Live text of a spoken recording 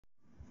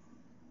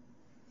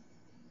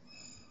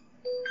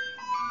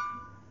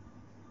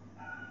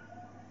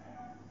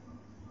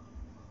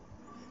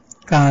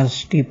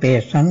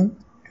Constipation,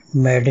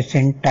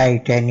 medicine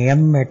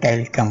titanium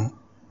metallicum.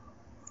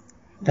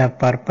 The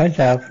purpose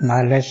of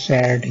knowledge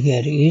shared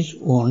here is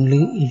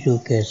only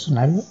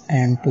educational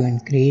and to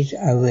increase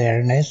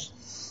awareness.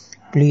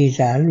 Please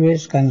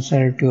always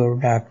consult your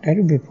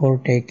doctor before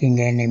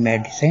taking any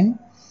medicine.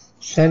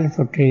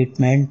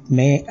 Self-treatment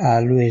may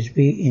always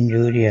be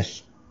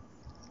injurious.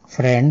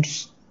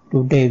 Friends,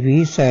 today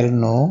we shall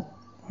know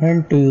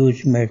when to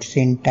use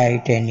medicine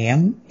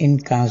titanium in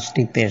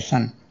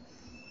constipation.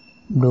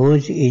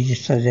 Dose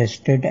is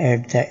suggested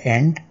at the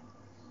end.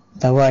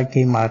 दवा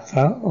की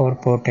मात्रा और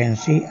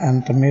potency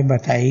अंत में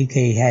बताई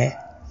गई है।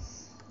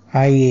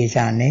 आइए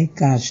जानें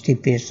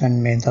कॉन्स्टिपेशन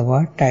में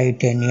दवा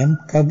टाइटेनियम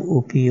कब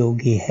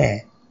उपयोगी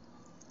है।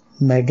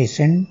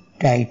 Medicine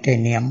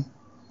titanium.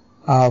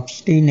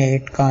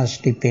 Obstinate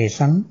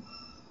constipation,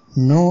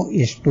 no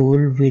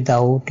stool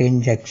without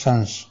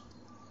injections,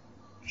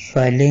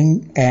 swelling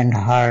and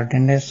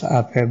hardness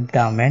of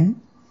abdomen,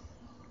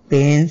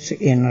 pains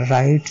in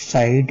right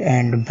side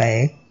and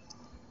back,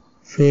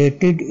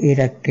 fetid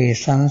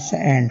erections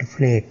and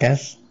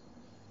flatus,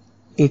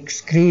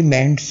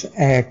 excrements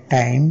at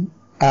time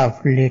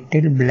of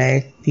little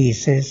black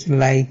pieces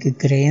like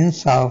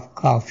grains of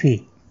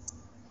coffee.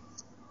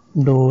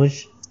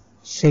 Dose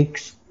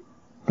 6,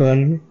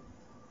 12,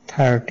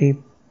 30.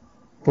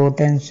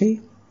 Potency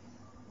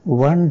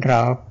 1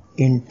 drop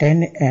in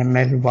 10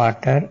 ml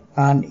water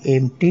on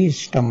empty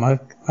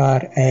stomach or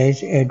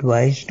as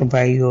advised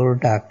by your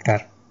doctor.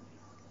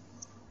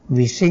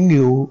 Wishing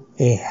you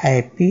a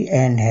happy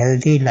and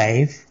healthy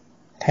life.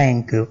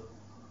 Thank you.